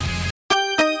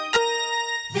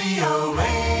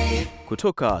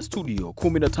Kutoka studio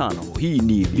 15 hii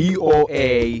ni VOA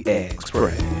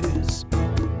Express.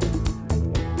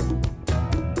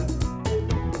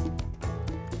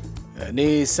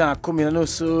 Ni saa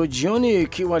 10:30 jioni,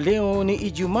 ikiwa leo ni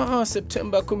Ijumaa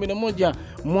Septemba 11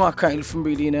 mwaka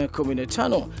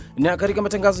 2015, na katika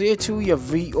matangazo yetu ya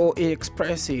VOA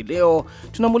Express leo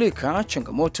tunamulika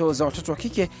changamoto za watoto wa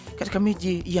kike katika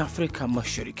miji ya Afrika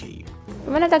Mashariki.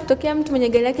 Maana atakutokea mtu mwenye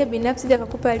gari yake binafsi ndiye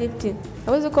akakupa lifti.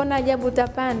 Hauwezi kuona ajabu,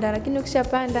 utapanda, lakini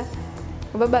ukishapanda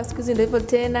baba siku hizi ndio hivyo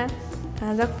tena,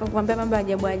 anaanza kukuambia mambo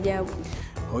ajabu ajabu.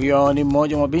 Huyo ni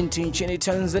mmoja wa binti nchini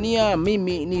Tanzania.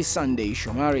 Mimi ni Sunday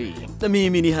Shomari. Na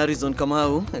mimi ni Harrison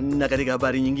Kamau. Na katika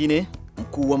habari nyingine,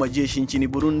 mkuu wa majeshi nchini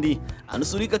Burundi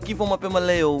anusurika kifo mapema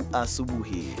leo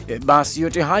asubuhi. Basi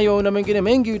yote hayo na mengine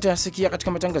mengi utayasikia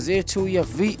katika matangazo yetu ya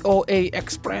VOA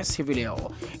Express hivi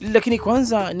leo. Lakini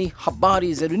kwanza ni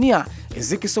habari za dunia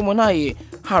zikisomwa naye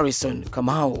Harrison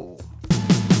Kamau.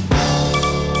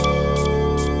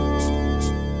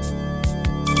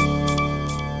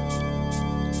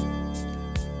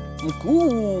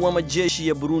 Mkuu wa majeshi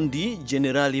ya Burundi,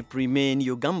 Generali Prime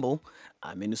Niyogambo,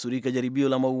 amenusurika jaribio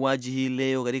la mauaji hii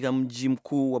leo katika mji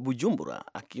mkuu wa Bujumbura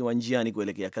akiwa njiani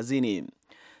kuelekea kazini.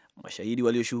 Mashahidi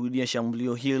walioshuhudia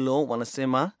shambulio hilo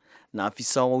wanasema, na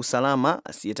afisa wa usalama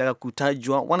asiyetaka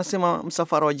kutajwa wanasema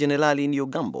msafara wa Generali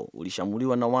Niyogambo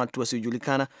ulishambuliwa na watu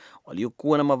wasiojulikana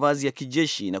waliokuwa na mavazi ya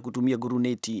kijeshi na kutumia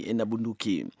guruneti na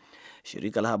bunduki.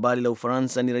 Shirika la habari la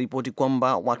Ufaransa linaripoti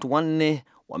kwamba watu 4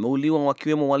 wameuliwa,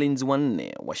 wakiwemo walinzi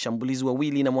 4, washambulizi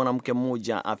 2 na mwanamke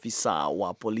mmoja, afisa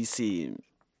wa polisi.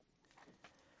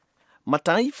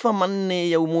 Mataifa 4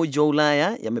 ya Umoja wa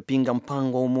Ulaya yamepinga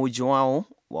mpango wa umoja wao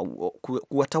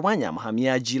kuwatawanya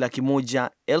mahamiaji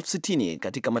 160,000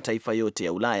 katika mataifa yote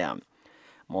ya Ulaya.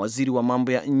 Mawaziri wa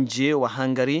mambo ya nje wa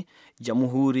Hungary,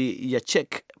 Jamhuri ya Czech,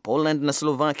 Poland na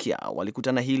Slovakia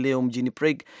walikutana hii leo mjini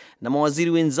Prague na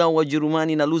mawaziri wenzao wa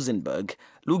Jerumani na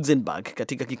Luxembourg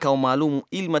katika kikao maalum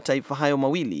ili mataifa hayo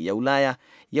mawili ya Ulaya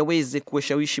yaweze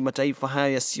kuwashawishi mataifa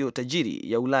hayo yasiyo tajiri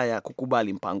ya Ulaya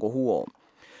kukubali mpango huo.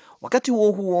 Wakati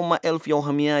huo huo, maelfu ya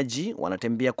wahamiaji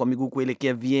wanatembea kwa miguu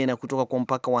kuelekea Vienna kutoka kwa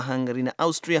mpaka wa Hungary na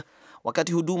Austria,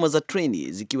 wakati huduma za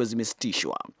treni zikiwa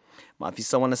zimesitishwa.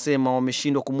 Maafisa wanasema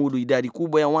wameshindwa kumudu idadi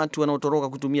kubwa ya watu wanaotoroka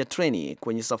kutumia treni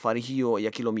kwenye safari hiyo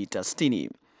ya kilomita 60.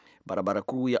 Barabara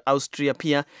kuu ya Austria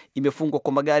pia imefungwa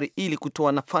kwa magari ili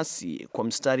kutoa nafasi kwa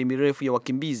mstari mirefu ya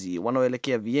wakimbizi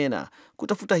wanaoelekea Vienna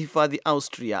kutafuta hifadhi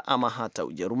Austria ama hata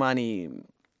Ujerumani.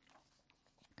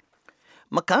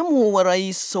 Makamu wa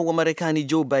rais wa Marekani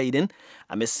Joe Biden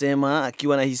amesema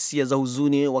akiwa na hisia za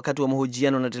huzuni wakati wa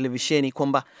mahojiano na televisheni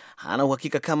kwamba hana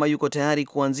uhakika kama yuko tayari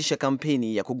kuanzisha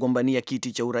kampeni ya kugombania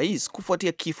kiti cha urais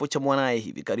kufuatia kifo cha mwanaye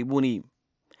hivi karibuni.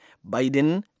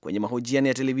 Biden kwenye mahojiano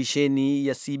ya televisheni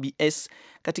ya CBS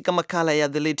katika makala ya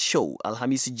The Late Show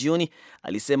Alhamisi jioni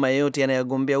alisema yeyote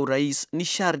anayegombea urais ni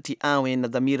sharti awe na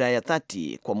dhamira ya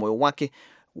dhati kwa moyo wake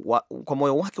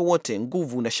wote,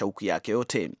 nguvu na shauku yake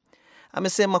yote.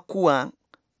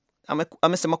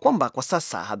 Amesema kwamba kwa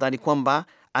sasa hadhani kwamba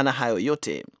ana hayo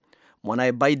yote.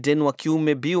 Mwanae Biden wa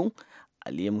kiume Bill,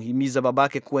 aliyemhimiza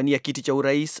babake kuwania kiti cha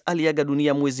urais, aliaga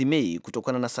dunia mwezi Mei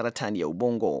kutokana na saratani ya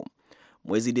ubongo.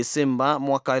 Mwezi Desemba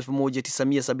mwaka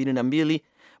 1972,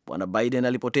 Bwana Biden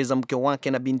alipoteza mke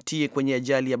wake na bintie kwenye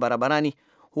ajali ya barabarani,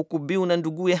 huku Bill na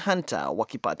nduguye Hunter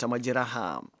wakipata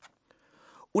majeraha.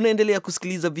 Unaendelea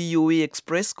kusikiliza VOA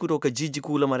Express kutoka jiji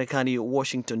kuu la Marekani,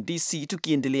 Washington DC,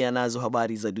 tukiendelea nazo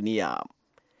habari za dunia.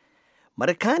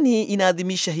 Marekani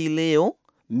inaadhimisha hii leo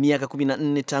miaka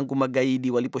 14 tangu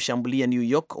magaidi waliposhambulia New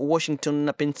York, Washington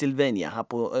na Pennsylvania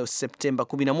hapo Septemba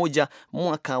 11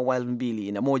 mwaka wa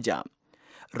 2001.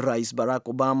 Rais Barack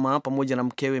Obama pamoja na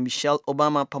mkewe Michelle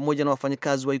Obama pamoja na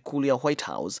wafanyakazi wa ikulu ya White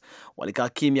House walikaa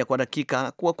kimya kwa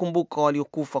dakika kuwakumbuka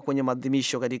waliokufa kwenye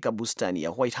maadhimisho katika bustani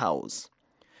ya White House.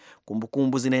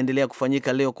 Kumbukumbu zinaendelea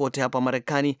kufanyika leo kote hapa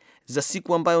Marekani za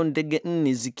siku ambayo ndege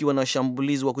 4 zikiwa na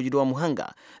washambulizi wa kujitoa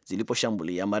muhanga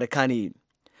ziliposhambulia Marekani.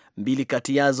 2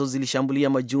 kati yazo zilishambulia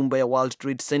majumba ya World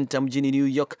Trade Center mjini New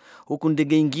York, huku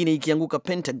ndege nyingine ikianguka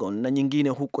Pentagon na nyingine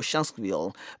huko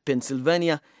Shanksville,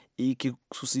 Pennsylvania,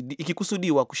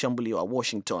 ikikusudiwa kushambuliwa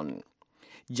Washington.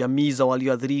 Jamii za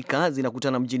walioathirika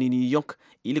zinakutana mjini New York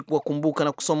ili kuwakumbuka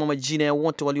na kusoma majina ya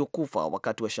wote waliokufa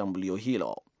wakati wa shambulio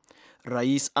hilo.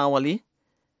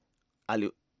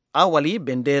 Awali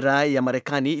bendera ya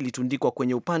Marekani ilitundikwa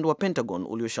kwenye upande wa Pentagon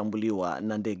ulioshambuliwa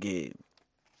na ndege.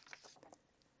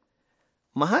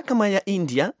 Mahakama ya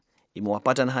India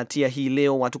imewapata na hatia hii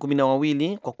leo watu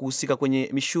 12 kwa kuhusika kwenye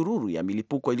mishururu ya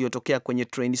milipuko iliyotokea kwenye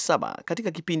treni 7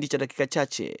 katika kipindi cha dakika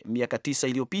chache miaka 9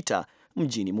 iliyopita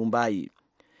mjini Mumbai.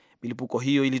 Milipuko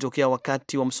hiyo ilitokea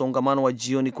wakati wa msongamano wa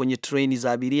jioni kwenye treni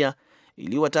za abiria,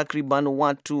 iliwa takriban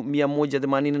watu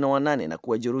 188 na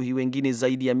kuwajeruhi wengine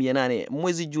zaidi ya 800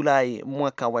 mwezi Julai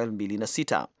mwaka wa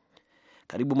 2006.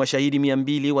 Karibu mashahidi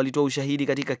 200 walitoa ushahidi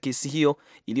katika kesi hiyo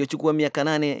iliyochukua miaka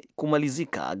 8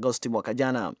 kumalizika Agosti mwaka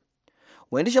jana.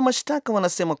 Waendesha mashtaka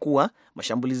wanasema kuwa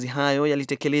mashambulizi hayo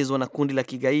yalitekelezwa na kundi la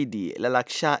kigaidi la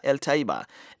Lashkar-e-Taiba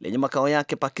lenye makao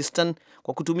yake Pakistan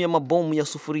kwa kutumia mabomu ya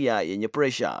sufuria yenye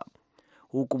presha.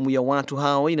 Hukumu ya watu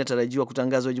hao inatarajiwa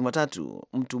kutangazwa Jumatatu.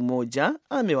 Mtu mmoja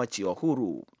amewachiwa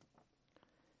huru.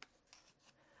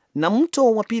 Na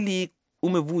mto wa pili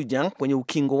umevuja kwenye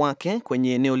ukingo wake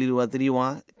kwenye eneo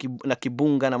lililoathiriwa na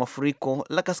kibunga na mafuriko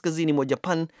la kaskazini mwa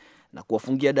Japan na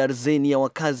kuwafungia darzeni ya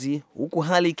wakazi, huku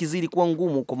hali ikizidi kuwa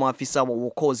ngumu kwa maafisa wa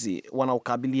uokozi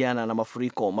wanaokabiliana na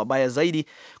mafuriko mabaya zaidi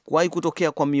kuwahi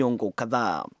kutokea kwa miongo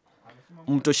kadhaa.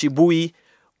 Mto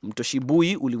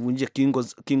Shibui ulivunjia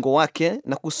kingo wake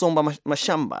na kusomba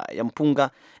mashamba ya mpunga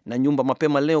na nyumba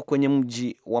mapema leo kwenye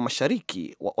mji wa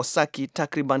mashariki wa Osaki,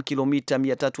 takriban kilomita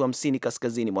 350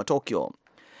 kaskazini mwa Tokyo.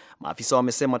 Maafisa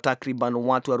wamesema takriban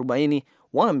watu 40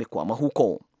 wamekwama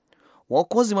huko.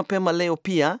 Waokozi mapema leo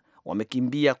pia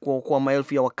wamekimbia kuokoa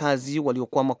maelfu ya wakazi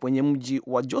waliokwama kwenye mji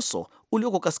wa Joso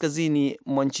ulioko kaskazini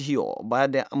mwa nchi hiyo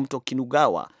baada ya mto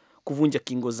Kinugawa kuvunja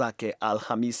kingo zake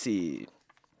Alhamisi.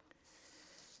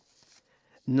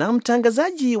 Na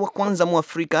mtangazaji wa kwanza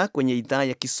Mwafrika kwenye idhaa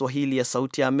ya Kiswahili ya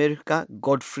Sauti ya Amerika,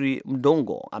 Godfrey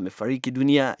Mdongo, amefariki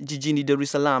dunia jijini Dar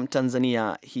es Salaam,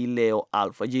 Tanzania hii leo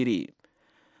alfajiri.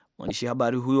 Mwandishi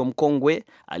habari huyo mkongwe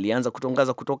alianza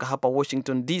kutangaza kutoka hapa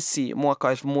Washington DC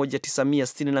mwaka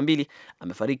 1962,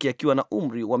 amefariki akiwa na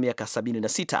umri wa miaka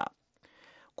 76.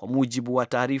 Kwa mujibu wa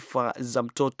taarifa za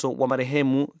mtoto wa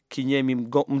marehemu Kinyemi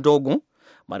Mdogo,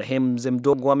 marehemu Mzee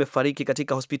Mdogo amefariki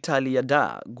katika hospitali ya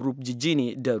Dar Group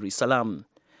jijini Dar es Salaam.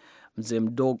 Mzee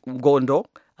Mgondo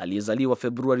aliyezaliwa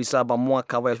Februari 7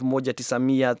 mwaka wa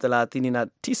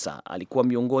 1939 alikuwa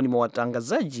miongoni mwa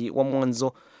watangazaji wa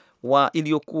mwanzo wa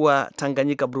iliyokuwa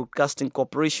Tanganyika Broadcasting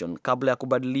Corporation kabla ya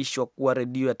kubadilishwa kuwa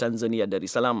redio ya Tanzania Dar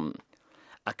es Salaam.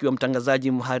 Akiwa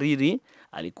mtangazaji mhariri,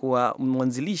 alikuwa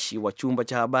mwanzilishi wa chumba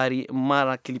cha habari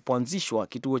mara kilipoanzishwa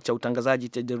kituo cha utangazaji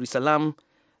cha Dar es Salaam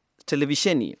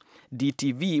televisheni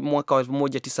DTV mwaka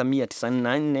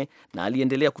 1994 na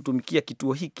aliendelea kutumikia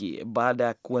kituo hiki baada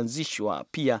ya kuanzishwa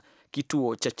pia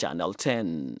kituo cha Channel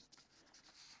 10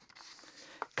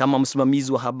 kama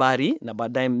msimamizi wa habari na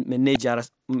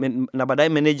baadaye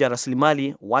meneja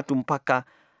rasilimali watu mpaka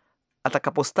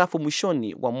atakapostafu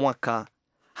mwishoni wa mwaka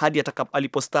hadi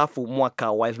alipostafu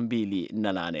mwaka wa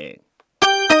 2008.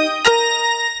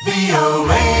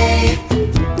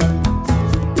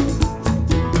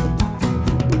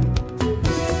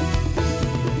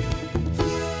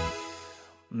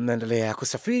 Mnaendelea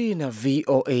kusafiri na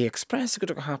VOA Express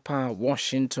kutoka hapa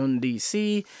Washington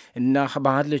DC, na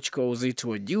habari iliyochukua uzito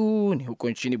wa juu ni huko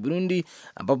nchini Burundi,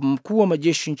 ambapo mkuu wa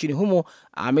majeshi nchini humo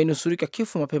amenusurika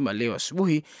kifo mapema leo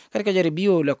asubuhi katika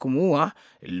jaribio la kumuua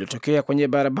lililotokea kwenye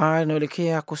barabara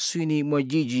inayoelekea kusini mwa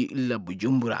jiji la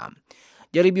Bujumbura.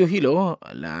 Jaribio hilo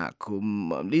la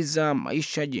kumaliza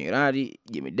maisha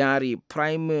Jemedari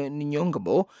Prime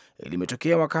Ninyongabo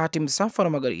limetokea wakati msafara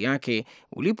wa magari yake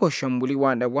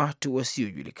uliposhambuliwa na watu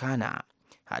wasiojulikana.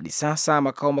 Hadi sasa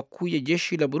makao makuu ya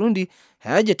jeshi la Burundi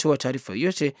hayajatoa taarifa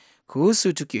yoyote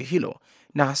kuhusu tukio hilo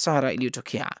na hasara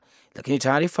iliyotokea, lakini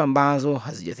taarifa ambazo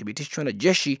hazijathibitishwa na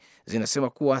jeshi zinasema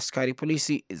kuwa askari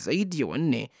polisi zaidi ya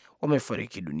 4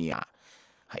 wamefariki dunia.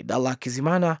 Haidallah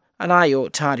Kizimana anayo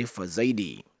taarifa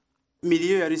zaidi.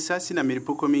 Milio ya risasi na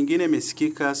milipuko mingine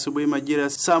imesikika asubuhi majira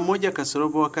saa 1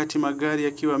 kasorobo, wakati magari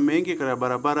yakiwa mengi katika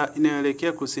barabara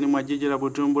inayoelekea kusini mwa jiji la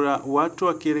Bujumbura, watu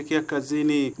wakielekea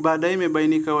kazini. Baadaye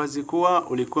imebainika wazi kuwa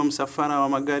ulikuwa msafara wa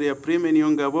magari ya Prime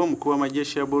Niongabo, mkuu wa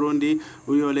majeshi ya Burundi,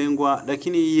 uliolengwa,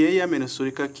 lakini yeye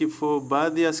amenusurika kifo.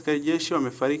 Baadhi ya askari jeshi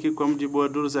wamefariki kwa mujibu wa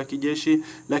duru za kijeshi,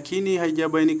 lakini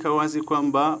haijabainika wazi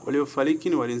kwamba waliofariki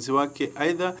ni walinzi wake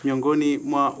aidha miongoni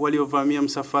mwa waliovamia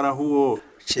msafara huo.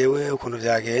 Chewe ukuntu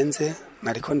vyagenze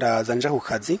nariko ndaza nje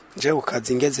ku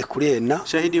kazi ngeze kuriena.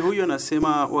 Shahidi huyo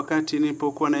anasema, wakati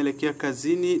nilipokuwa naelekea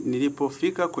kazini,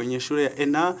 nilipofika kwenye shule ya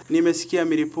Ena, nimesikia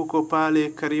milipuko pale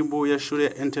karibu ya shule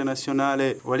ya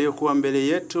Internationale. Waliokuwa mbele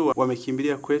yetu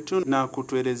wamekimbilia kwetu na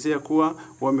kutuelezea kuwa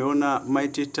wameona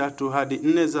maiti 3 hadi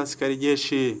 4 za askari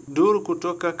jeshi. Duru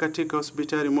kutoka katika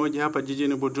hospitali moja hapa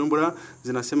jijini Bujumbura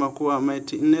zinasema kuwa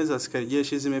maiti 4 za askari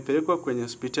jeshi zimepelekwa kwenye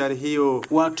hospitali hiyo.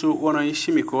 Watu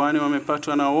wanaoishi mikoani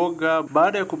wamepatwa na woga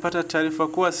baada ya kupata taarifa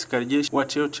kuwa askari jeshi wa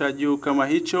cheo cha juu kama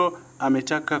hicho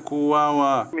ametaka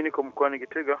kuuawa. Mimi niko mkoani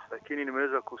Gitega, lakini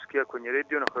nimeweza kusikia kwenye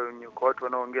radio na kwa watu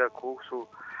wanaoongea kuhusu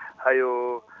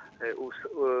hayo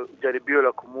jaribio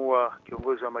la kumuua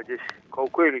kiongozi wa majeshi. Kwa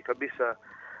ukweli kabisa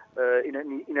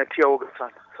inatia woga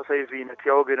sana. Sasa hivi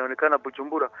inatia woga, inaonekana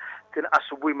Bujumbura tena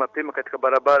asubuhi mapema katika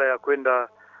barabara ya kwenda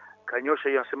Kanyosha,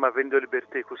 hiyo anasema Vendo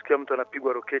Liberté, kusikia mtu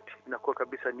anapigwa roketi inakuwa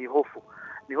kabisa ni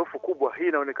hofu kubwa. Hii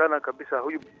inaonekana kabisa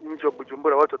huyu mji wa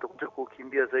Bujumbura watu watakuja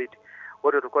kukimbia zaidi.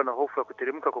 Watu watakuwa na hofu ya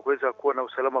kuteremka kwa kuweza kuwa na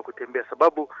usalama wa kutembea,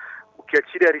 sababu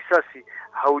ukiachilia risasi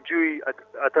haujui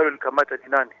atalo likamata ni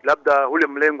nani. Labda ule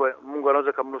mlengwa Mungu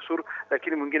anaweza kumnusuru,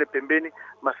 lakini mwingine pembeni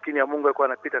maskini ya Mungu alikuwa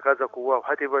anapita kaza kuuao.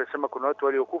 Hata hivyo alisema kuna watu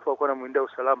waliokufa walikuwa wanamuendea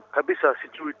usalama. Kabisa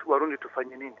sijui Warundi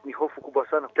tufanye nini. Ni hofu kubwa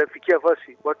sana. Utafikia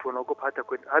basi watu wanaogopa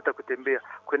hata kutembea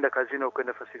kwenda kazini au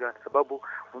kwenda fasi gani, sababu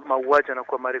mauaji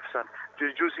yanakuwa marefu sana.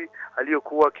 Juzi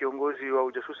aliyokuwa kiongozi wa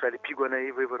ujasusi alipigwa na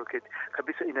hivyo roketi.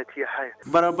 Kabisa inatia haya.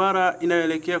 Barabara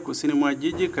inayoelekea kusini mwa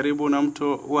jiji karibu na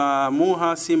mto wa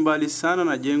Muha si mbali sana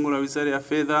na jengo la Wizara ya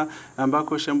Fedha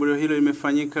ambako shambulio hilo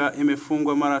limefanyika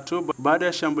imefungwa mara tu baada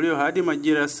ya shambulio hadi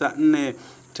majira saa 4.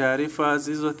 Taarifa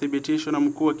zilizothibitishwa na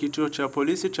mkuu wa kituo cha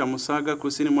polisi cha Musaga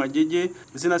kusini mwa jiji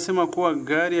zinasema kuwa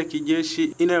gari ya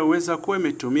kijeshi inayoweza kuwa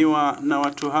imetumiwa na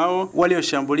watu hao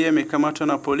walioshambulia imekamatwa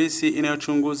na polisi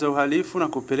inayochunguza uhalifu na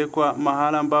kupelekwa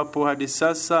mahala ambapo hadi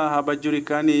sasa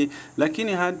habajulikani.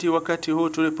 Lakini hadi wakati huu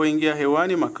tulipoingia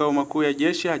hewani, makao makuu ya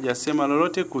jeshi hajasema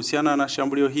lolote kuhusiana na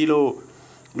shambulio hilo.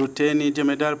 Luteni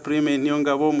Jemedar Prime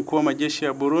Niongabo, mkuu wa majeshi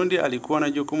ya Burundi, alikuwa na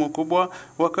jukumu kubwa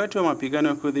wakati wa mapigano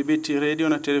ya kudhibiti radio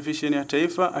na televisheni ya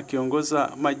taifa,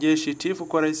 akiongoza majeshi tifu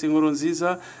kwa Rais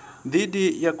Nkurunziza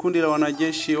dhidi ya kundi la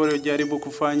wanajeshi waliojaribu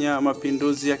kufanya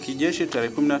mapinduzi ya kijeshi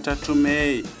tarehe 13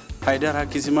 Mei. Haidar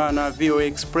Hakizimana, VOA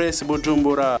Express,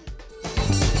 Bujumbura.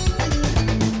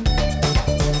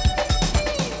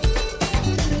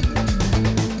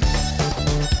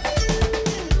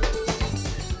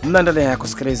 Mnaendelea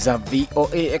kusikiliza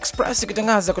VOA Express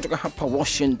ikitangaza kutoka hapa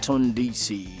Washington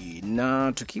DC.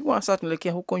 Na tukiwa sasa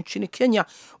tunaelekea huko nchini Kenya,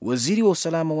 waziri wa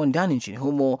usalama wa ndani nchini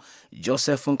humo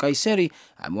Joseph Nkaiseri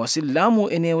amewasili Lamu,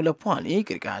 eneo la pwani,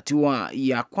 katika hatua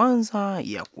ya kwanza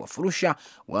ya kuwafurusha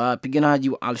wapiganaji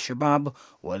wa Al-Shabaab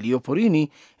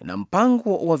walioporini na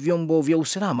mpango wa vyombo vya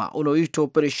usalama unaoitwa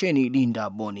Operesheni Linda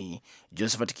Boni.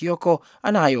 Josephat Kioko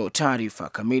anayo taarifa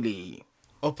kamili.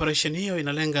 Operesheni hiyo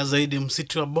inalenga zaidi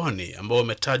msitu wa Boni ambao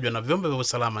umetajwa na vyombo vya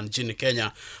usalama nchini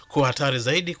Kenya kuwa hatari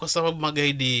zaidi kwa sababu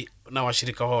magaidi na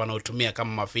washirika wao wanaotumia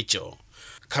kama maficho.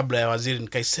 Kabla ya waziri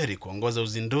Nkaiseri kuongoza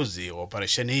uzinduzi wa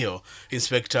operesheni hiyo,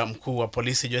 Inspekta mkuu wa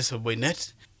polisi Joseph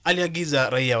Boynet aliagiza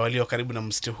raia walio karibu na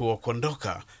msitu huo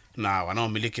kuondoka na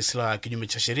wanaomiliki silaha kinyume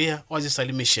cha sheria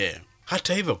wazisalimishe.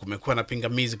 Hata hivyo, kumekuwa na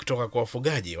pingamizi kutoka kwa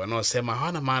wafugaji wanaosema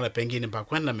hawana mahali pengine pa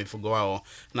kwenda mifugo wao,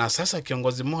 na sasa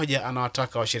kiongozi mmoja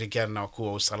anawataka washirikiane na wakuu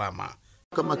wa usalama.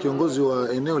 Kama kiongozi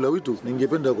wa eneo la Witu,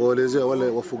 ningependa kuwaelezea wale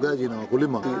wafugaji na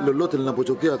wakulima, lolote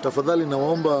linapotokea, tafadhali na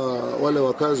waomba wale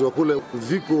wakazi wa kule,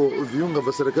 viko viunga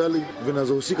vya serikali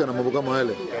vinazohusika na mambo kama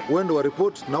yale, uende wa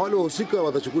report na wale wahusika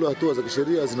watachukua hatua za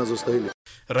kisheria zinazostahili.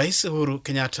 Rais Uhuru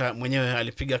Kenyatta mwenyewe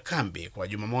alipiga kambi kwa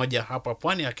juma moja hapa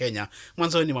pwani ya Kenya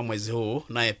mwanzoni mwa mwezi huu,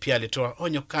 naye pia alitoa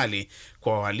onyo kali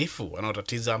kwa wahalifu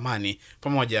wanaotatiza amani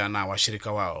pamoja na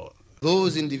washirika wao.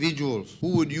 Those individuals who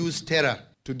would use terror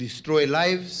to destroy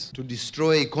lives, to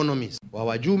destroy economies.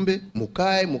 Wawajumbe,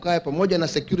 mukae pamoja na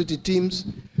security teams,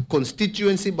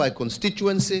 constituency by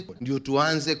constituency, ndio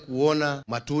tuanze kuona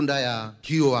matunda ya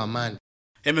hiyo amani.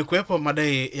 Yamekuwepo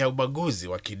madai ya ubaguzi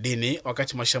wa kidini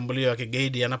wakati mashambulio ya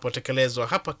kigaidi yanapotekelezwa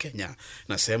hapa Kenya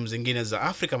na sehemu zingine za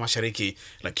Afrika Mashariki,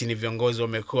 lakini viongozi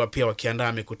wamekuwa pia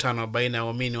wakiandaa mikutano baina ya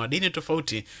waumini wa dini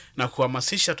tofauti na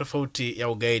kuhamasisha tofauti ya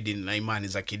ugaidi na imani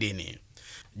za kidini.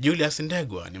 Julius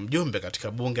Ndegwa ni mjumbe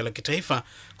katika bunge la kitaifa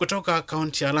kutoka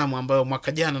kaunti ya Lamu, ambayo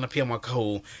mwaka jana na pia mwaka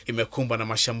huu imekumbwa na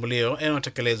mashambulio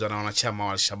yanayotekelezwa na wanachama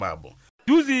wa Al-Shabaab.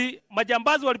 Juzi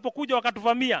majambazi walipokuja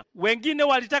wakatuvamia, wengine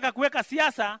walitaka kuweka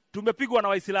siasa, tumepigwa na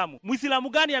Waislamu. Muislamu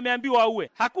gani ameambiwa auwe?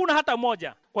 Hakuna hata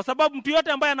mmoja, kwa sababu mtu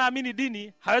yote ambaye anaamini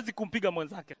dini hawezi kumpiga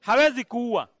mwenzake, hawezi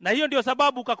kuua. Na hiyo ndio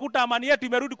sababu ukakuta amani yetu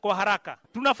imerudi kwa haraka.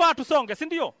 Tunafaa tusonge, si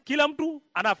ndio? Kila mtu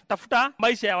anatafuta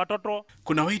maisha ya watoto.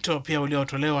 Kuna wito pia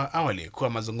uliotolewa awali kuwa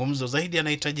mazungumzo zaidi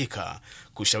yanahitajika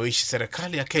kushawishi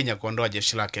serikali ya Kenya kuondoa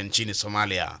jeshi lake nchini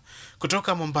Somalia.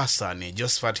 Kutoka Mombasa ni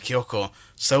Josephat Kioko,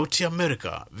 Sauti ya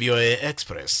America, VOA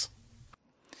Express.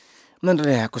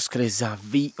 Naendelea kusikiliza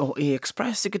VOA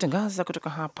Express ikitangaza kutoka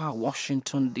hapa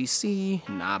Washington DC,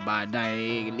 na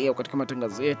baadaye leo katika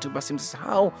matangazo yetu basi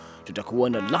msisahau tutakuwa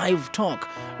na live talk,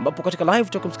 ambapo katika live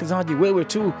talk msikilizaji, wewe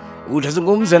tu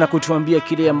utazungumza na kutuambia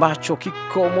kile ambacho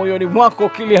kiko moyoni mwako,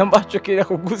 kile ambacho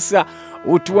kinakugusa,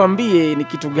 utuambie ni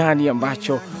kitu gani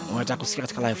ambacho unataka kusikia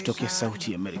katika live talk ya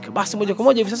Sauti ya Amerika. Basi moja kwa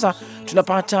moja hivi sasa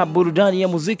tunapata burudani ya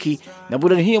muziki, na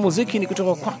burudani hii ya muziki ni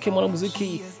kutoka kwake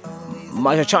mwanamuziki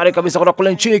machachari kabisa kutoka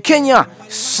kule nchini Kenya.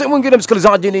 Si mwingine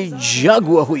msikilizaji ni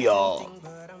Jagua huyo.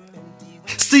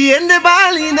 Siende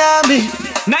bali nami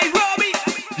Nairobi,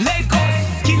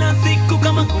 Lagos, kila siku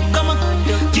kama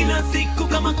kila siku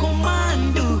kama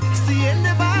komando.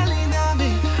 Siende bali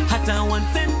nami hata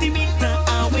 1 centimeter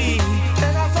away.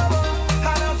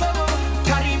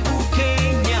 Karibu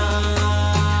Kenya,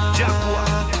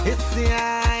 Jagua, it's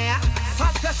haya,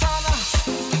 asante sana.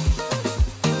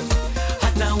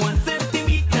 Hata 1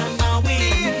 centimeter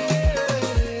away.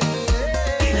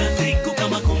 Kila siku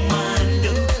kama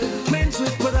komando. Men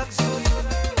switch production,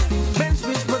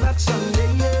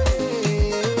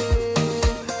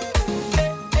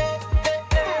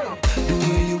 the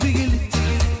way you wiggle it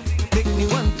make me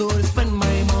want to spend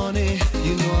my money.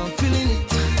 You know I'm feeling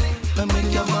it. I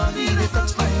make your body they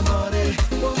touch my body.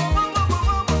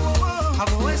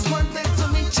 I've always wanted to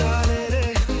meet your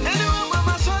lady. Anywhere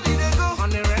mama shawty they go on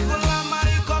the regular, my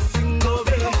you single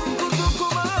baby. Kutuku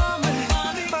mami,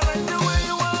 but I the way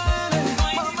you want it.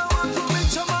 Mama want to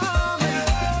meet your mommy.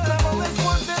 I've always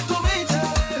wanted to meet her.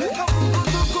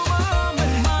 Kutuku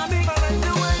mami, but I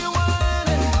the way you want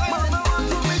it. Mama want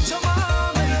to meet your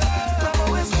mommy. I've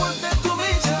always wanted to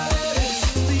meet her.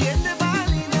 Siende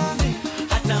bali nami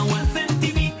hata 1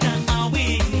 centimeter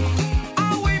away.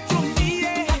 Away from me,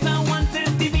 hata 1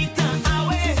 centimeter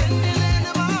away.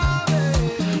 Sendelene mami,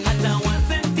 hata 1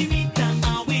 centimeter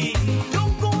away.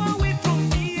 Don't go away from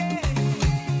me.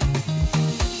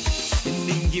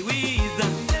 Ningeweza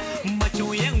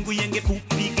macho yangu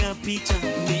yangekupiga picha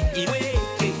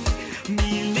niiweke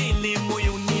milele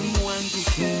moyoni mwangu,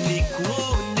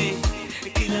 nikuone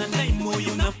kila time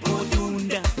moyo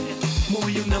unapodunda,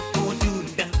 moyo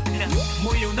unapodunda,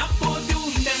 moyo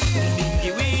unapodunda.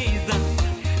 Ningeweza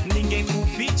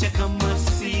ningekuficha kama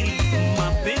siri,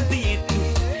 mapenzi yetu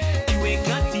iwe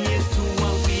kati yetu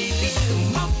wawili,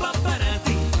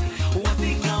 mapaparazi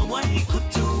wasikawahi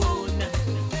kutuona.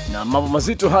 Na mambo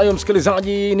mazito hayo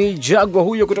msikilizaji, ni Jagua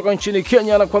huyo kutoka nchini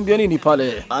Kenya. Anakuambia nini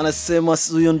pale? Anasema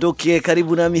usiondoke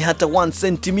karibu nami hata 1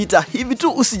 centimeter hivi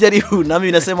tu usijaribu.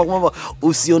 Nami nasema kwamba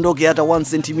usiondoke hata 1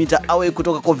 centimeter awe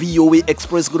kutoka kwa VOA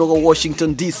Express kutoka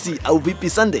Washington DC, au vipi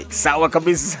Sunday? Sawa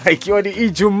kabisa, ikiwa ni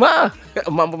Ijumaa.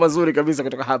 Mambo mazuri kabisa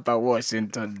kutoka hapa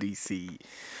Washington DC.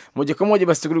 Moja kwa moja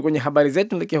basi tukirudi kwenye habari zetu,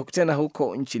 tunaelekea tena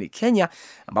huko nchini Kenya,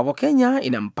 ambapo Kenya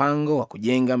ina mpango wa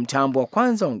kujenga mtambo wa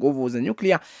kwanza wa nguvu za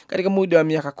nyuklia katika muda wa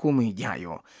miaka 10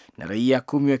 ijayo. Na raia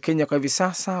 10 wa Kenya kwa hivi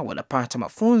sasa wanapata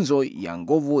mafunzo ya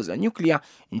nguvu za nyuklia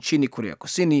nchini Korea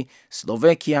Kusini,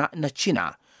 Slovakia na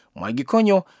China.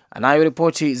 Mwagikonyo anayo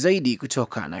ripoti zaidi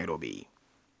kutoka Nairobi.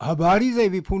 Habari za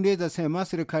hivi punde zasema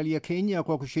serikali ya Kenya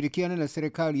kwa kushirikiana na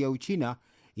serikali ya Uchina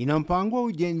ina mpango wa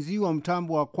ujenzi wa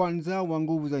mtambo wa kwanza wa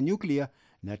nguvu za nyuklia,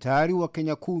 na tayari wa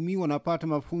Kenya 10 wanapata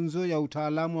mafunzo ya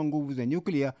utaalamu wa nguvu za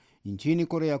nyuklia nchini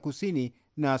Korea Kusini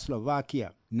na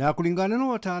Slovakia. Na kulingana na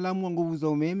wataalamu wa nguvu za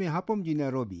umeme hapo mjini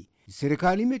Nairobi,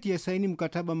 serikali imetia saini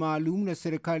mkataba maalum na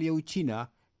serikali ya Uchina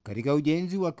katika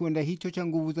ujenzi wa kiwanda hicho cha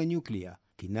nguvu za nyuklia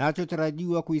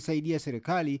kinachotarajiwa kuisaidia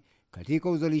serikali katika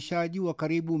uzalishaji wa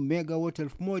karibu megawatt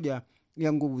 1000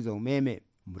 ya nguvu za umeme.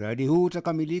 Mradi huu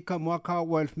utakamilika mwaka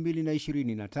wa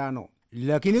 2025.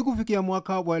 Lakini kufikia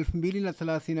mwaka wa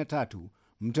 2033,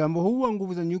 mtambo huu wa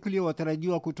nguvu za nyuklia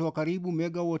watarajiwa kutoa karibu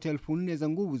megawatt 4000 za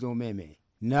nguvu za umeme.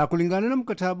 Na kulingana na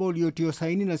mkataba uliotiwa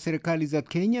saini na serikali za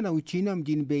Kenya na Uchina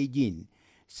mjini Beijing,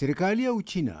 serikali ya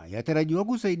Uchina yatarajiwa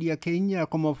kusaidia Kenya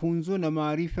kwa mafunzo na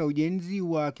maarifa ya ujenzi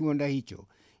wa kiwanda hicho,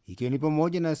 ikiwa ni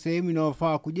pamoja na sehemu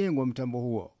inayofaa kujengwa mtambo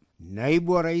huo.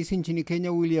 Naibu wa rais nchini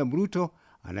Kenya William Ruto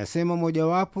anasema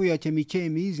mojawapo ya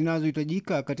chemichemi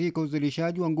zinazohitajika katika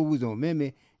uzalishaji wa nguvu za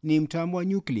umeme ni mtambo wa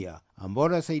nyuklia, ambao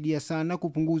unasaidia sana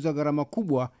kupunguza gharama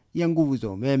kubwa ya nguvu za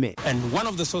umeme. And one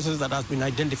of the sources that has been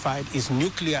identified is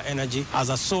nuclear energy as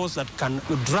a source that can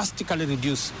drastically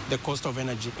reduce the cost of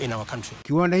energy in our country.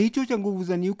 Kiwanda hicho cha nguvu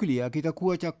za nyuklia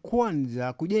kitakuwa cha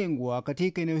kwanza kujengwa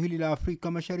katika eneo hili la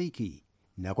Afrika Mashariki,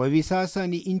 na kwa hivi sasa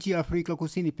ni nchi ya Afrika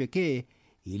Kusini pekee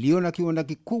iliyo na kiwanda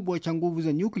kikubwa cha nguvu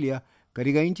za nyuklia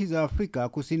katika nchi za Afrika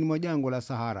kusini mwa jangwa la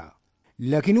Sahara.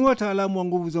 Lakini wataalamu wa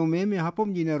nguvu za umeme hapo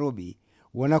mjini Nairobi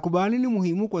wanakubali ni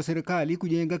muhimu kwa serikali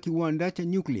kujenga kiwanda cha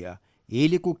nyuklia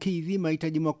ili kukidhi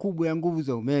mahitaji makubwa ya nguvu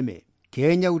za umeme.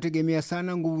 Kenya hutegemea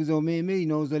sana nguvu za umeme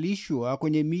inayozalishwa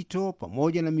kwenye mito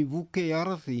pamoja na mivuke ya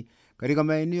ardhi katika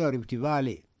maeneo ya Rift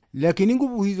Valley. Lakini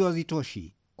nguvu hizo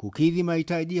hazitoshi kukidhi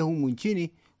mahitaji ya humu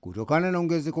nchini kutokana na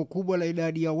ongezeko kubwa la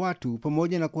idadi ya watu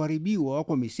pamoja na kuharibiwa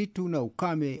kwa misitu na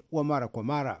ukame wa mara kwa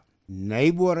mara.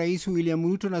 Naibu wa Rais William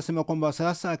Ruto anasema kwamba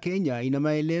sasa Kenya ina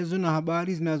maelezo na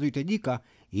habari zinazohitajika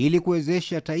ili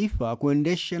kuwezesha taifa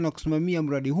kuendesha na kusimamia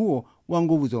mradi huo wa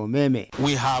nguvu za umeme.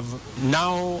 We have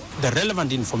now the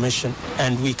relevant information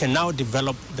and we can now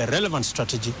develop the relevant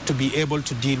strategy to be able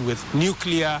to deal with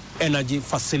nuclear energy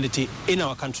facility in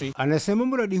our country. Anasema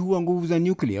mradi huu wa nguvu za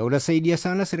nyuklia unasaidia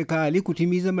sana serikali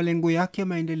kutimiza malengo yake ya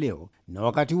maendeleo na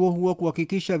wakati huo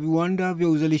kuhakikisha viwanda vya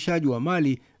uzalishaji wa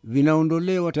mali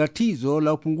vinaondolewa tatizo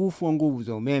la upungufu wa nguvu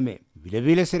za umeme.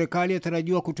 Vilevile serikali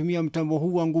inatarajiwa kutumia mtambo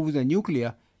huu wa nguvu za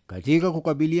nyuklia katika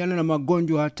kukabiliana na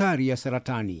magonjwa hatari ya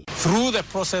saratani. Through the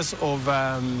process of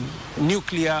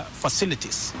nuclear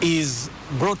facilities is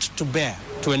brought to bear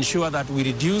to ensure that we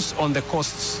reduce on the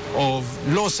costs of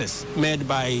losses made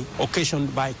occasioned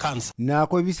by cancer. Na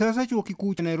kwa hivi sasa chuo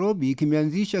kikuu cha Nairobi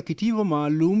kimeanzisha kitivo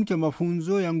maalum cha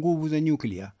mafunzo ya nguvu za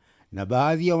nyuklia, na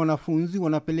baadhi ya wanafunzi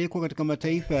wanapelekwa katika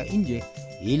mataifa ya nje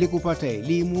ili kupata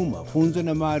elimu, mafunzo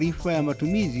na maarifa ya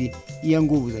matumizi ya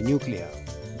nguvu za nyuklia.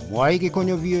 Mwaiki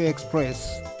kwenye VOA Express,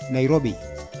 Nairobi.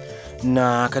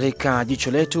 Na katika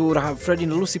jicho letu, Rahab Freddy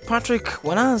na Lucy Patrick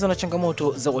wanaanza na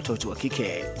changamoto za watoto wa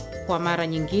kike. Kwa mara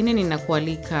nyingine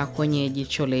ninakualika kwenye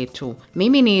jicho letu.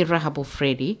 Mimi ni Rahab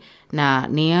Freddy na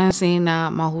nianze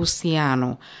na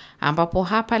mahusiano, ambapo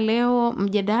hapa leo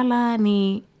mjadala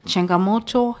ni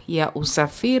changamoto ya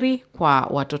usafiri kwa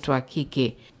watoto wa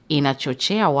kike.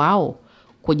 Inachochea wao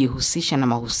kujihusisha na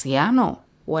mahusiano?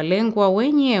 Walengwa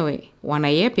wenyewe wana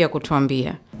yepi ya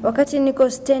kutuambia? Wakati niko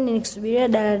stendi nikisubiria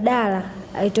daladala,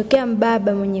 alitokea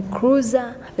mbaba mwenye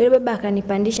cruiser. Yule baba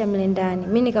akanipandisha mle ndani.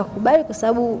 Mimi nikakubali kwa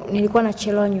sababu nilikuwa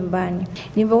nachelewa nyumbani.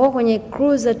 Nilipokuwa kwenye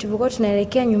cruiser tulikuwa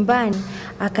tunaelekea nyumbani,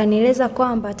 akanieleza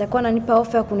kwamba atakuwa ananipa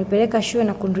ofa ya kunipeleka shule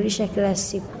na kunirudisha kila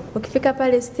siku. Ukifika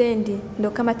pale stendi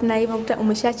ndio kama tuna hivyo, ukuta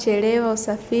umeshachelewa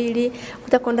usafiri,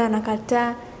 utakonda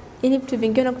anakataa. Ili vitu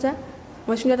vingine unakuta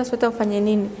mashindano hata sipata ufanye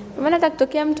nini. Maana hata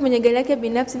kutokea mtu mwenye gari yake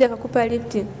binafsi ndiye akakupa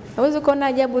lift. Hauwezi kuona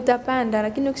ajabu, utapanda,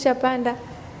 lakini ukishapanda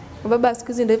baba siku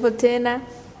hizi ndio hivyo tena,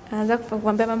 anaanza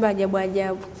kukwambia mambo ajabu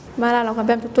ajabu. Mara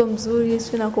anakuambia mtoto mzuri,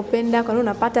 sio nakupenda, kwa nini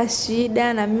unapata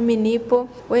shida na mimi nipo.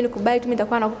 Wewe nikubali tu, mimi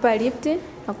nitakuwa nakupa lift,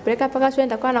 nakupeleka mpaka shule,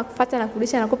 nitakuwa nakufuata na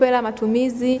kurudisha, nakupa hela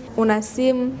matumizi, una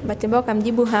simu, batembea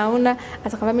kamjibu hauna,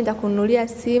 atakwambia mimi nitakununulia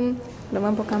simu. Ndio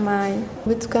mambo kama hayo.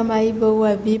 Vitu kama hivyo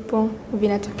huwa vipo,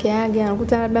 vinatokeaga.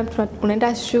 Unakuta labda mtu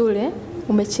unaenda shule,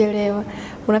 umechelewa.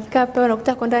 Unafika pale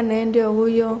unakuta konda ndio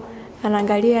huyo,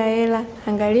 anaangalia hela,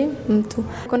 angalia mtu.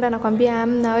 Konda anakuambia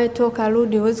hamna, wewe toka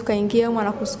rudi, uweze kaingia huko,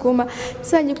 anakusukuma.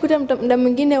 Sasa jikuta muda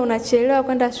mwingine unachelewa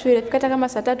kwenda shule. Fika hata kama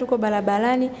saa 3 uko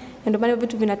barabarani, ndio maana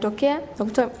vitu vinatokea.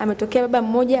 Unakuta ametokea baba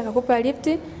mmoja akakupa lift,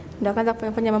 ndio akaanza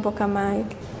kufanya mambo kama hayo.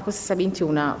 Kwa sasa binti,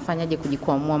 unafanyaje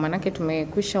kujikwamua? Manake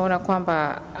tumekwishaona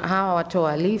kwamba hawa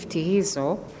watoa lift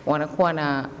hizo wanakuwa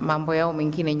na mambo yao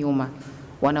mengine nyuma,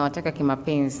 wanawataka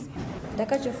kimapenzi.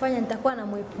 Nitakachofanya nitakuwa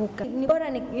namwepuka. Ni bora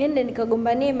niende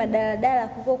nikagombanie madaladala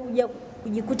kuko kuja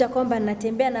kujikuta kwamba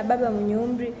natembea na baba mwenye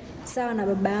umri sawa na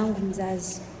baba yangu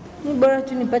mzazi. Ni bora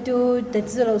tu nipate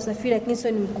tatizo la usafiri, lakini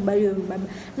sio nimkubali yule baba.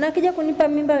 Na akija kunipa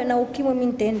mimba na ukimwi, mimi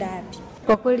nitaenda wapi?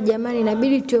 Kwa kweli jamani,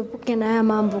 inabidi tuepuke na haya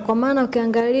mambo, kwa maana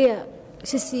ukiangalia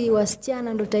sisi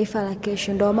wasichana ndo taifa la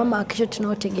kesho, ndo mama wa kesho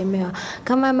tunaotegemewa.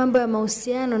 Kama mambo ya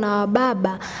mahusiano na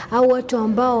wababa au watu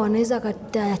ambao wanaweza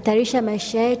kuhatarisha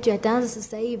maisha yetu yataanza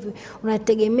sasa hivi,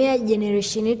 unategemea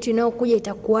generation yetu inayokuja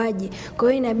itakuwaje?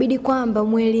 Kwa hiyo inabidi kwamba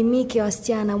muelimike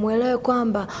wasichana, muelewe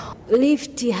kwamba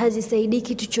lifti hazisaidii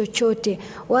kitu chochote,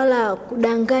 wala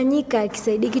kudanganyika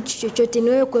hakisaidii kitu chochote. Ni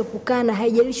wewe kuepukana,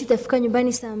 haijalishi utafika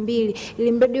nyumbani saa 2,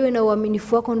 ili mradi uwe na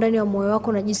uaminifu wako ndani ya moyo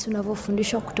wako na jinsi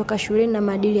unavyofundishwa kutoka shule na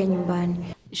maadili ya nyumbani.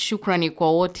 Shukrani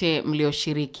kwa wote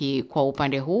mlioshiriki kwa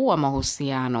upande huu wa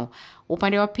mahusiano.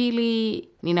 Upande wa pili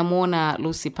ninamuona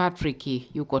Lucy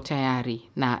Patrick yuko tayari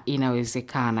na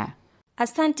inawezekana.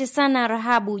 Asante sana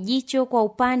Rahabu. Jicho kwa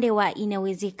upande wa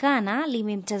inawezekana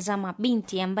limemtazama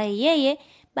binti ambaye yeye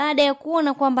Baada ya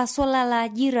kuona kwamba swala la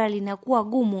ajira linakuwa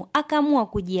gumu, akaamua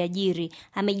kujiajiri.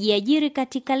 Amejiajiri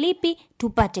katika lipi?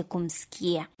 Tupate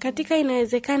kumsikia. Katika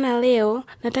inawezekana leo,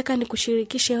 nataka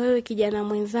nikushirikishe wewe kijana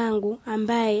mwenzangu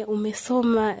ambaye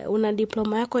umesoma, una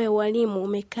diploma yako ya ualimu,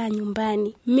 umekaa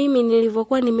nyumbani. Mimi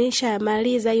nilivyokuwa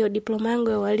nimeshamaliza hiyo diploma yangu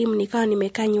ya ualimu, nikawa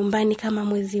nimekaa nyumbani kama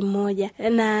mwezi mmoja,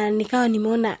 na nikawa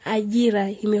nimeona ajira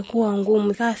imekuwa ngumu,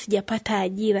 nikawa sijapata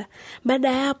ajira.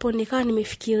 Baada ya hapo nikawa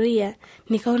nimefikiria,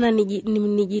 nikaona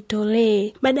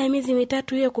nijitolee. Baada ya miezi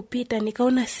 3 hiyo kupita,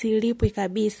 nikaona silipwi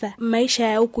kabisa. Maisha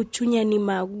ya huku Chunya ni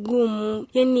magumu,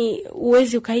 yani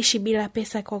uwezi ukaishi bila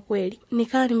pesa kwa kweli.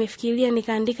 Nikawa nimefikiria,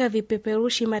 nikaandika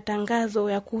vipeperushi matangazo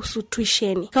ya kuhusu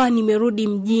tuition. Nikawa nimerudi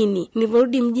mjini.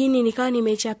 Nilirudi mjini, nikawa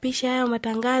nimechapisha hayo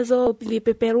matangazo,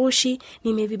 vipeperushi,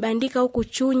 nimevibandika huku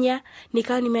Chunya.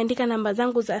 Nikawa nimeandika namba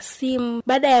zangu za simu.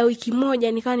 Baada ya wiki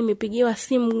moja nikawa nimepigiwa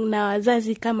simu na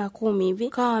wazazi kama 10 hivi.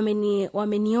 Nikawa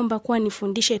wameniomba kuwa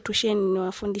nifundishe tuition,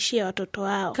 niwafundishie watoto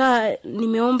wao. Nikawa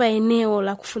nimeomba eneo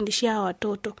la kufundishia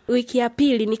watoto. Wiki ya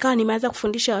pili nikawa nimeanza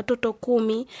kufundisha watoto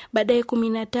 10, baadaye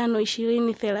 15,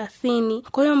 20, 30.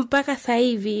 Kwa hiyo mpaka sasa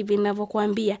hivi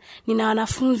ninavyokuambia nina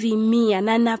wanafunzi 100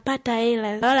 na napata hela,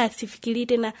 wala sifikiri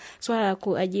tena swala la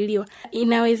kuajiliwa.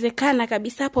 Inawezekana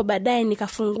kabisa hapo baadaye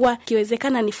nikafungua,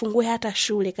 kiwezekana nifungue hata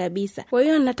shule kabisa. Kwa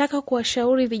hiyo nataka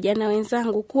kuwashauri vijana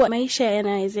wenzangu kuwa maisha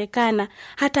yanawezekana.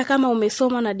 Hata kama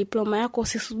umesoma na diploma yako,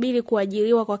 usisubiri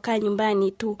kuajiriwa kwa kaa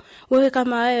nyumbani tu. Wewe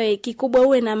kama wewe, kikubwa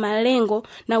uwe na malengo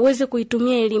na uweze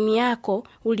kuitumia elimu yako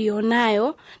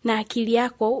ulionayo na akili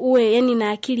yako, uwe yani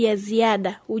na akili ya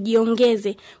ziada,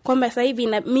 ujiongeze. Kwamba sasa hivi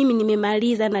mimi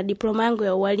nimemaliza na diploma yangu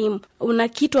ya ualimu. Una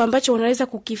kitu ambacho unaweza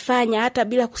kukifanya hata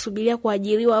bila kusubiria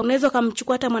kuajiriwa. Unaweza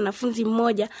kumchukua hata mwanafunzi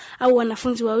mmoja au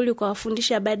wanafunzi 2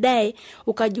 ukawafundisha, baadaye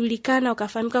ukajulikana,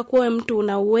 ukafahamika kuwa mtu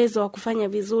una uwezo wa kufanya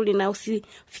vizuri na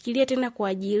usifikirie tena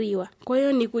kuajiriwa. Kwa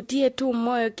hiyo nikutie tu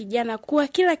moyo kijana, kuwa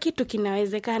kila kitu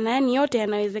kinawezekana, yani yote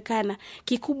yanawezekana.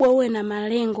 Kikubwa uwe na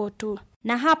malengo tu.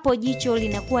 Na hapo jicho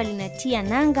linakuwa linatia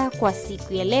nanga kwa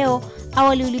siku ya leo.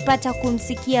 Awali ulipata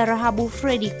kumsikia Rahabu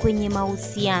Fredi kwenye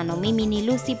mahusiano. Mimi ni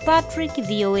Lucy Patrick,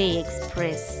 VOA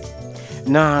Express.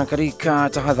 Na katika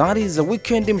tahadhari za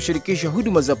weekend, mshirikisho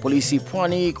huduma za polisi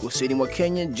pwani kusini mwa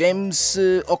Kenya James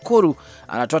Okoru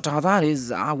anatoa tahadhari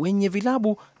za wenye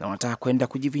vilabu na wanataka kwenda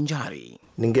kujivinjari.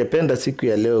 Ningependa siku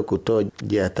ya leo kutoa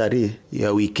jihadhari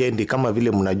ya weekend. Kama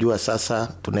vile mnajua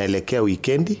sasa tunaelekea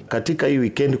weekend. Katika hii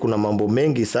weekend kuna mambo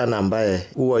mengi sana ambaye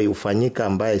huwa hufanyika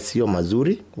ambaye sio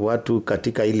mazuri, watu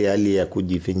katika ile hali ya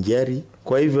kujivinjari.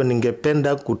 Kwa hivyo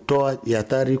ningependa kutoa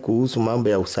jihadhari kuhusu mambo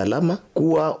ya usalama,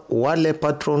 kuwa wale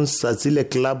patrons za zile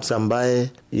clubs ambaye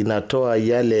inatoa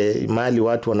yale mali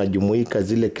watu wanajumuika,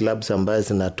 zile clubs ambaye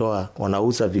zinatoa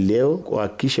wanauza vileo,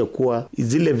 kuhakikisha kuwa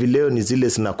zile vileo ni zile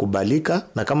zinakubalika.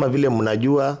 Na kama vile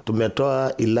mnajua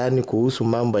tumetoa ilani kuhusu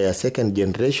mambo ya second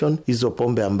generation, hizo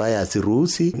pombe ambaye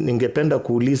haziruhusi. Ningependa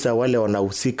kuuliza wale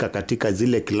wanahusika katika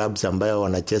zile clubs ambaye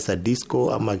wanacheza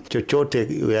disco ama chochote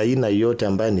ya aina yote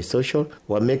ambaye ni social,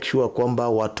 wa make sure kwamba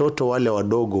watoto wale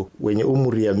wadogo wenye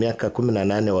umri ya miaka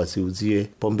 18 wasiuzie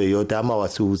pombe yote ama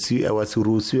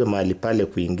wasiruhusiwe mahali pale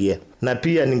kuingia. Na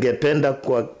pia ningependa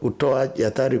kutoa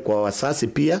jihadhari kwa wazazi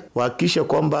pia, wahakikishe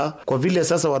kwamba kwa vile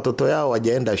sasa watoto yao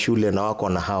wajaenda shule na wako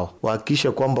na hao,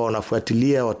 wahakikishe kwamba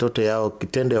wanafuatilia watoto yao,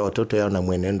 kitendo ya watoto yao na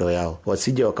mwenendo yao.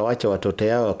 Wasije wakawacha watoto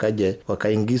yao wakaje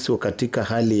wakaingizwa katika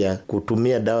hali ya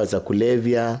kutumia dawa za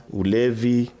kulevya,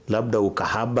 ulevi, labda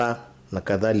ukahaba na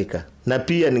kadhalika. Na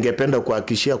pia ningependa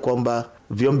kuhakikishia kwamba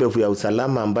vyombo vya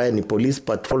usalama ambaye ni police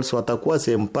patrols watakuwa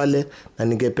sehemu pale, na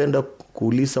ningependa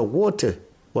kuuliza wote,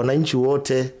 wananchi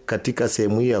wote katika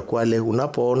sehemu hii ya Kwale,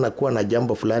 unapoona kuwa na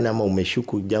jambo fulani ama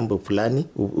umeshuku jambo fulani,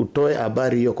 utoe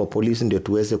habari hiyo kwa polisi ndio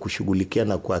tuweze kushughulikia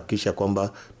na kuhakikisha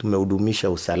kwamba tumehudumisha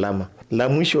usalama. La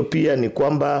mwisho pia ni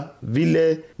kwamba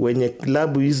vile wenye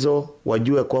klabu hizo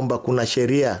wajue kwamba kuna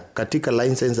sheria katika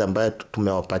license ambayo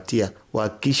tumewapatia,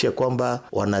 wahakikishe kwamba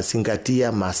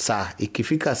wanazingatia masaa.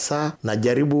 Ikifika saa na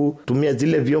jaribu tumia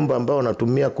zile vyombo ambao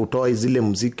wanatumia kutoa zile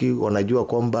muziki, wanajua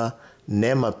kwamba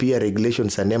NEMA pia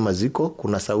regulations za NEMA ziko,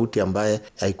 kuna sauti ambaye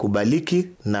haikubaliki.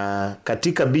 Na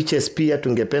katika beaches pia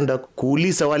tungependa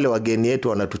kuuliza wale wageni wetu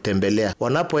wanatutembelea,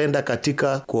 wanapoenda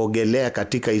katika kuogelea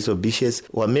katika hizo beaches,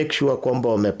 wa make sure kwamba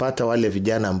wamepata wale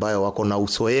vijana ambao wako na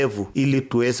uzoefu, ili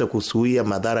tuweze kuzuia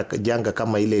madhara janga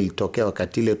kama ile ilitokea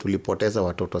wakati ile tulipoteza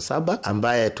watoto 7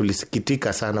 ambaye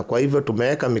tulisikitika sana. Kwa hivyo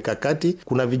tumeweka mikakati,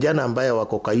 kuna vijana ambaye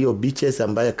wako kwa hiyo beaches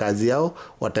ambaye kazi yao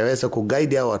wataweza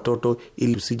kuguide hao watoto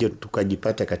ili usije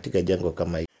tukajipata katika jango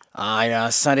kama hili. Aya,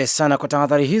 asante sana kwa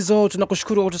tahadhari hizo.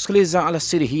 Tunakushukuru kwa kutusikiliza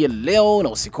alasiri hii ya leo, na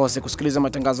usikose kusikiliza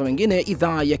matangazo mengine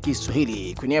idhaa ya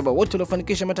Kiswahili. Kwa niaba wote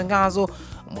waliofanikisha matangazo,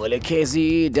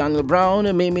 mwelekezi Daniel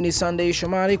Brown, mimi ni Sunday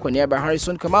Shomari, kwa niaba ya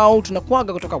Harrison Kamau,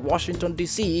 tunakuaga kutoka Washington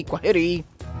DC. Kwa heri.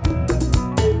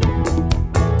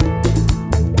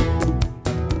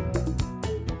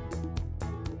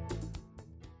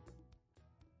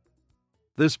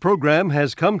 This program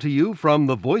has come to you from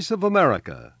the Voice of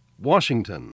America,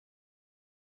 Washington.